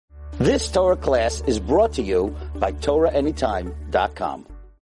This Torah class is brought to you by TorahAnytime.com.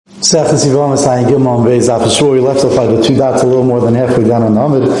 We left off by the 2 dots a little more than halfway down on the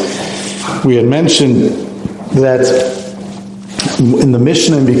Amud. We had mentioned that in the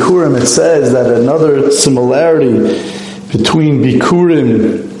Mishnah in Bikurim it says that another similarity between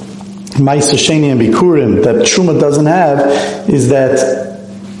Bikurim, Ma'aser Sheni and Bikurim that Truma doesn't have is that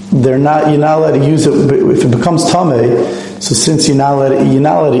you're not allowed to use it if it becomes Tameh. So since you're not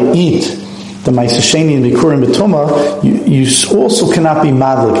allowed to eat the Ma'aser Sheni and Bikurim B'Tumah, you also cannot be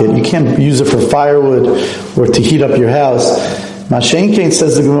madlik it. You can't use it for firewood or to heat up your house. Mashenkein,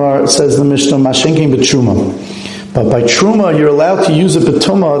 says the Gemara, says the Mishnah, Mashenkein B'Truma. But by Truma, you're allowed to use it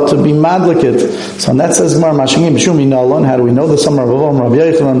B'Tumah to be madlik it. So and that says Gemara, Mashenkein B'Truma Yinalon. How do we know this? Amar Rav Rabbi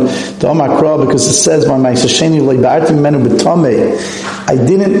Yochanan, the Amar Kra, because it says by Ma'aser Sheni Leibarti Menu B'Tameh. I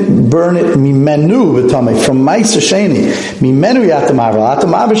didn't burn it mimenu v'tamei from Ma'aser Sheni. Mimenu yatamaver.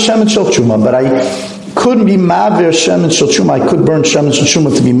 Atamaver shemen shel truma. But I couldn't be maver shemen shel truma. I could burn shemen shel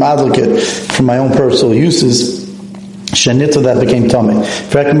truma to be madliket for my own personal uses. Shenita that became tamei.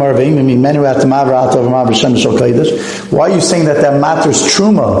 Why are you saying that matters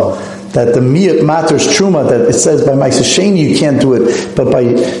truma? That the miyat matters truma? That it says by Ma'aser Sheni you can't do it, but by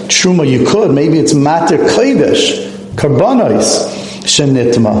truma you could. Maybe it's matter kodesh karbanos.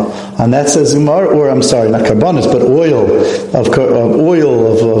 Shenitma, and that says Umar, or I'm sorry, not carbonis, but oil of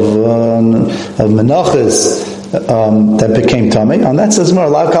menachas that became tummy, and that says Umar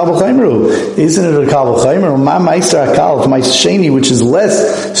la kabel chaymeru. Isn't it a kabel chaymeru? Ma ma'aser akal, Ma'aser Sheni, which is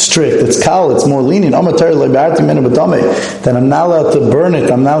less strict. It's kal, it's more lenient. Amatar lebarti menu b'tamei. Then I'm not allowed to burn it.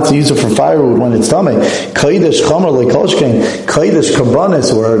 I'm not allowed to use it for firewood when it's tummy. Kodesh chomer lekolshkein, kodesh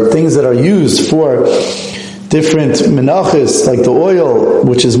karbonis, or things that are used for different menachas, like the oil,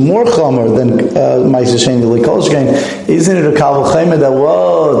 which is more chomer than Ma'aser Sheni L'Kolshkein. Isn't it a kabel chaymer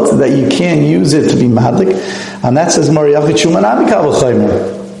that you can't use it to be madlik? And that says Mariachi Truma Nabi kabel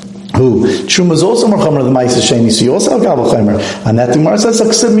chaymer. Who Truma is also more chomer than Ma'aser Sheni, so you also have kabel chaymer. And that Gemara says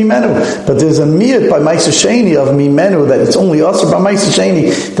aksib mimenu. But there's a miyat by Ma'aser Sheni of mimenu that it's only also by Ma'aser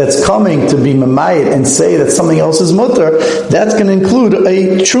Sheni that's coming to be mamayit and say that something else is mutter. That's going to include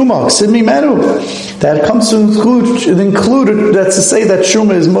a Truma aksib mimenu. That comes to include that's to say that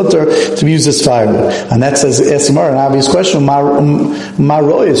Truma is mutter to be used as firewood. And that says Esimar, an obvious question,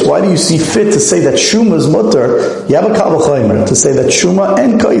 Maroyis, why do you see fit to say that Truma is mutter? You have a kabel chaymer to say that Truma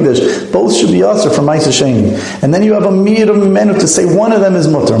and kodesh both should be also from Ma'aser Sheni. And then you have a miyad of mimenu to say one of them is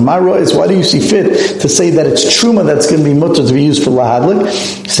mutter. Maroyis, why do you see fit to say that it's Truma that's going to be mutter to be used for lahadlik?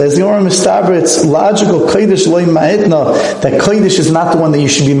 Says the Orem Mistaber, it's logical kodesh loy ma'itna, that kodesh is not the one that you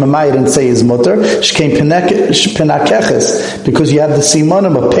should be mamayit and say is mutter. Came penakeches, because you have the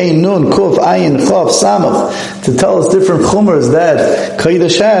simanim of pei nun kuf ayin chav samach to tell us different chumras that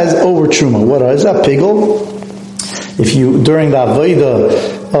kodesh has over truma. What is that pigel? If you during the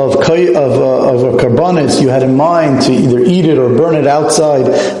avodah of a karbanis you had in mind to either eat it or burn it outside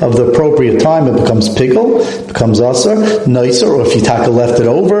of the appropriate time, it becomes pickle, it becomes asar, nicer, or if you left it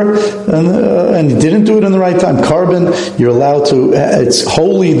over and you didn't do it in the right time, carbon, you're allowed to, it's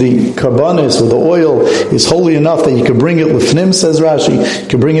holy, the karbanis or the oil is holy enough that you could bring it lifnim, says Rashi, you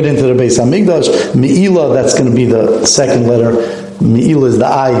could bring it into the Beis Hamikdash. Me'ila, that's going to be the second letter. Me'ila is the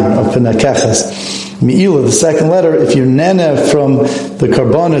ayin of penakeches. Me'ila, the second letter, if you're nene from the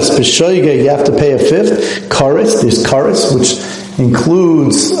karbonis b'shoige, you have to pay a fifth. Karis, there's karis, which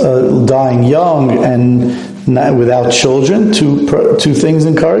includes dying young and not without children, two things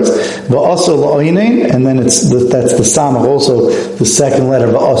in karis. V'asur la'oinen, and then that's the samach, also the second letter,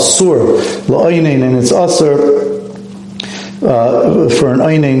 v'asur la'oinen, and it's asur for an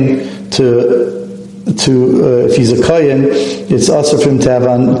oinen to if he's a kohen, it's also for him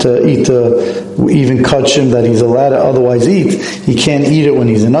to eat even kachim that he's allowed to otherwise eat. He can't eat it when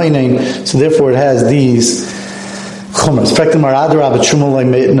he's an oinen, so therefore it has these chumras.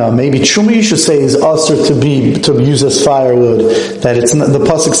 Maybe truma you should say is usher to use as firewood. That it's not, the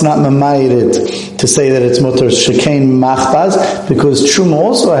pasuk's not mamayit to say that it's mutar shekain machbaz, because truma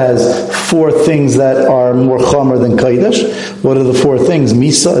also has 4 things that are more chomer than kodesh. What are the 4 things?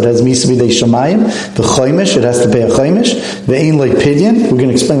 Misa, it has misa b'dei shamayim. The choimish, it has to pay a choimish. Ve'ein loy pidyon, we're going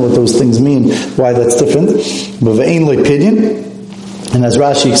to explain what those things mean, why that's different. But ve'ein loy pidyon, and as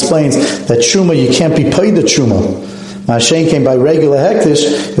Rashi explains, that truma, you can't be paid the truma. Ma'ashen came by regular hektish.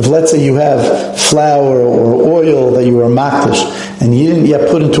 If let's say you have flour or oil that you were makdish and you didn't yet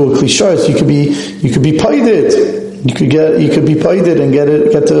put into a klishos, you could be paid it. You could be paid it and get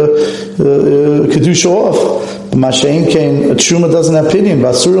the kedusha off. Mashain Kain, a truma doesn't have pidyon.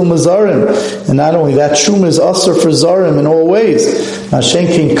 Basuril mazarim, and not only that, truma is usher for zarim in all ways. Mashain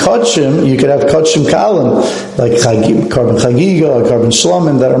Kain kachim, you could have kachim kalim, like carbon chagiga, carbon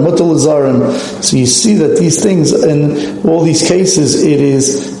shlamim that are mutal zarim. So you see that these things in all these cases,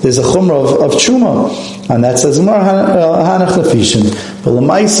 there's a chumrah of truma, and that says mar hanach lefishin. But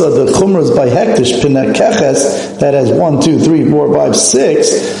lemaisa, the chumrah is by hektish pinak keches that has 1, 2, 3, 4, 5,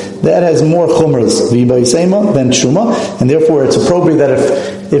 6. That has more chumras v'baisema than truma, and therefore it's appropriate that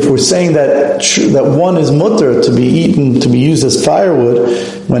if we're saying that one is mutter to be eaten, to be used as firewood,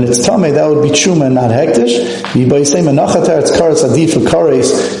 when it's tameh, that would be truma and not hektish. V'baisema nachatar, it's kares adif for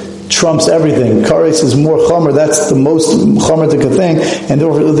kares trumps everything. Kares is more chomer, that's the most chomertic thing, and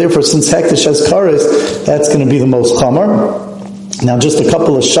therefore since hektish has kares, that's going to be the most chomer. Now just a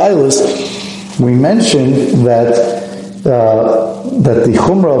couple of shilas. We mentioned that the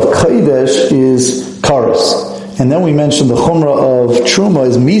chumrah of kodesh is kares, and then we mentioned the chumrah of truma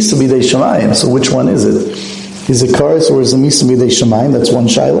is misa b'dei shamayim. So which one is it? Is it kares or is it misa b'dei shamayim? That's one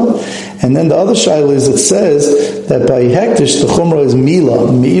shaila. And then the other shaila is it says that by hektish the chumrah is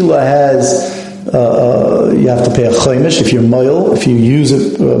mila. Mila has you have to pay a chaimish if you're moil, if you use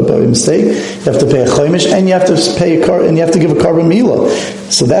it by mistake. You have to pay a chaimish, and you have to pay and you have to give a carbon mila.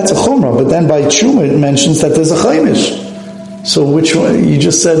 So that's a chumrah. But then by truma it mentions that there's a chaimish. So which one? You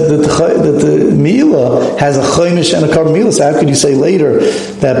just said that the Mila has a chaimish and a carbon Mila. So how could you say later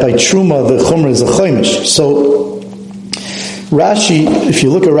that by Truma the Chumrah is a chaimish? So Rashi, if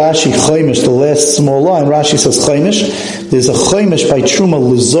you look at Rashi chaimish, the last small line, Rashi says chaimish. There's a chaimish by Truma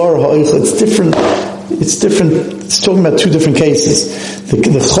l'zar ha'oich. It's different. It's talking about two different cases. The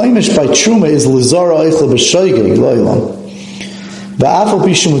chaimish by Truma is l'zar ha'oich l'b'shoigeg lo'ilam. Va'afal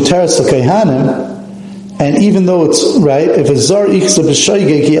b'shim uteres l'keihanim. And even though it's right, if a zar ichsa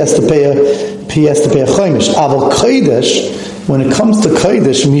b'shoigeg, he has to pay a chaimish. Aval kodesh, when it comes to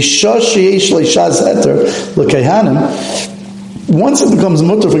kodesh, misha sheyesh leishaz heter l'keihanim. Once it becomes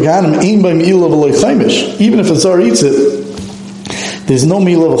mutter for kehanim, ein by mi'ila v'loy chaimish. Even if a zar eats it, there's no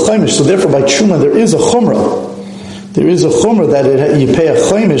mi'ila v'chaimish. So therefore, by truma, there is a chumrah. There is a chumrah that you pay a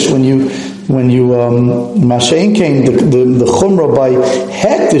chaimish when you mashain came the chumrah by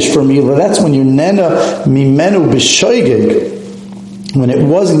hektish for milah. That's when you nena mimenu b'shoigeg. When it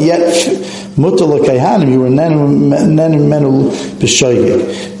wasn't yet mutter l'keihanim, you were nena mimenu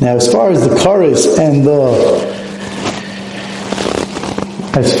b'shoigeg. Now, as far as the kares and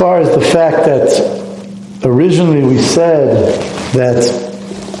as far as the fact that originally we said that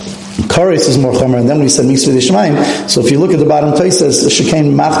kares is more chomer, and then we said mitzvah d'shemaim. So if you look at the bottom, it says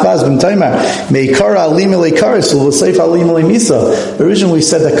shekain machbaz b'm taimar meikara alim elei kares u'l'seif alim elei misa. Originally we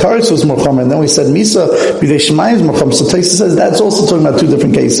said that kares was more chomer, and then we said misa b'dei shemaim is more chomer. So Taisa says that's also talking about two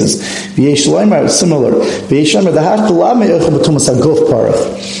different cases. V'yesh loimar similar. V'yesh loimar the hashkalav me'ochel b'tumas haguf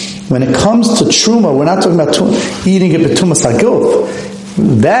parach. When it comes to truma, we're not talking about eating it b'tumas haguf.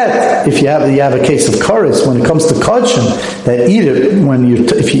 That if you have a case of kares, when it comes to kachim, that eat it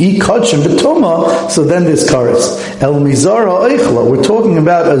if you eat kachim b'tuma, so then there's kares. El mizar ha'oichla, we're talking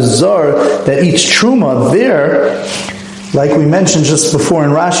about a zar that eats truma. There, like we mentioned just before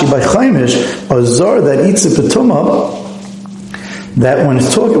in Rashi by chaimish, a zar that eats it b'tuma. That when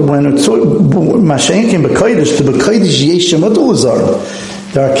it's talking mashenkim b'kodesh to b'kodesh yesh mutal zar.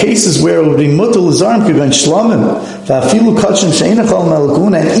 There are cases where it would be mutal zarim kiven shlamim, va'afilu kachim she'enachal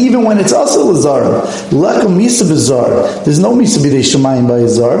melakuna, and even when it's also zarim, lekum misa b'zar. There's no misa b'dei shemayim by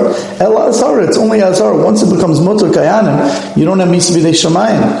zar. El azar, it's only azar. Once it becomes mutal kayanim, you don't have misa b'dei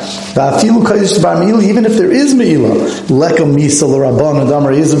shemayim. Va'afilu kodesh bar mi'ila, even if there is mi'ila, lekum misa l'rabban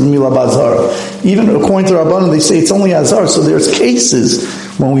adamar is mi'ila b'azar. Even according to Rabbanan, they say it's only azar. So there's cases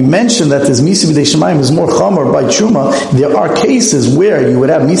when we mention that there's misa b'dei shemayim is more chomer by truma. There are cases where you would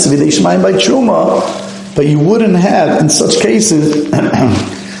have misa b'dei shemayim by truma, but you wouldn't have in such cases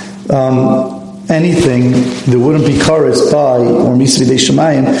anything. There wouldn't be kares by or misa b'dei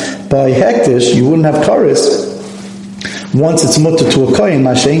shemayim by hektish. You wouldn't have kares once it's mutter to a kohen.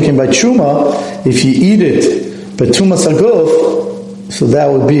 Mashain came by truma. If you eat it but tumas haguf, so that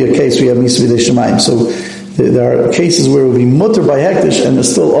would be a case we have misa b'dei shemayim. So there are cases where it would be mutter by hektish and it's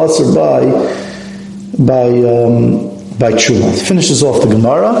still asur by truma. It finishes off the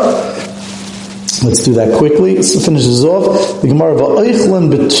Gemara. Let's do that quickly. It finishes off the Gemara va'oichlin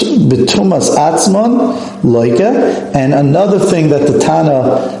b'tumas atzman loika. And another thing that the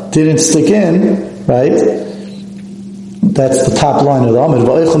Tana didn't stick in, right? That's the top line of the Amid.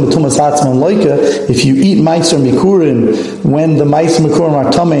 If you eat Meiser Mikurim when the Meiser Mikurim are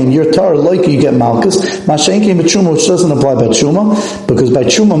Tameh in your Torah, Loika, you get Malkus. Mashenke B'Truma, which doesn't apply by Truma, because by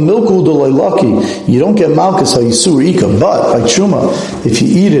Truma, Milku D'Loilaki, you don't get Malkus Hayisur Ika. But by Truma, if you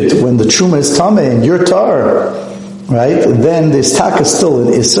eat it when the Truma is Tameh in your Torah, right, then this Taka is still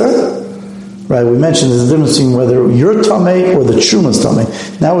an Isser. Right, we mentioned there's a difference between whether you're Tameh or the Truma's Tameh.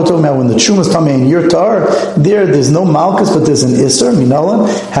 Now we're talking about when the Truma's Tameh and your Tar, there's no Malkus, but there's an Isser, Minolan.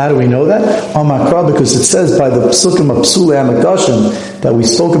 How do we know that? On Makra, because it says by the Psukim of Psulei HaMikdashim that we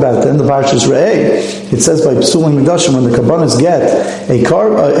spoke about at the end of Parshas Re'eh, it says by Psulei HaMikdashim, when the Kabbanas get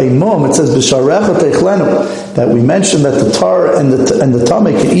a mum, it says B'sharecha Teichlenu, that we mentioned that the Tar and the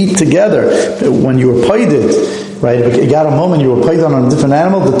Tameh can eat together when you were paided. Right, if you got a moment you were paid on a different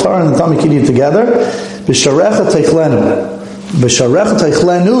animal, the tar and the tummy can eat together. B'sharecha teichlenu,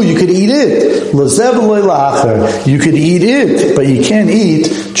 you could eat it. L'zev loy la'acher, you could eat it, but you can't eat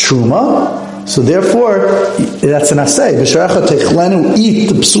truma. So therefore, that's an asay. B'sharecha teichlenu, eat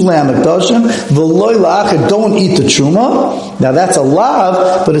the psulei hamikdashim. V'loy la'acher, don't eat the truma. Now that's a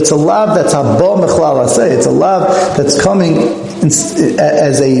lav, but it's a lav that's haba mechlal asay. It's a lav that's coming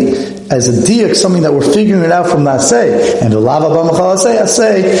as a diak, something that we're figuring it out from the asay. And the lav haba mechlal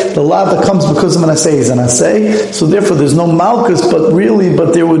asay, the lav that comes because of an asay is an asay. So therefore there's no malchus, but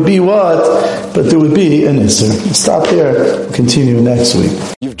there would be what? But there would be an isser. Stop here. We'll continue next week.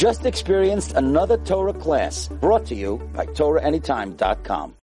 You've just experienced another Torah class brought to you by TorahAnytime.com.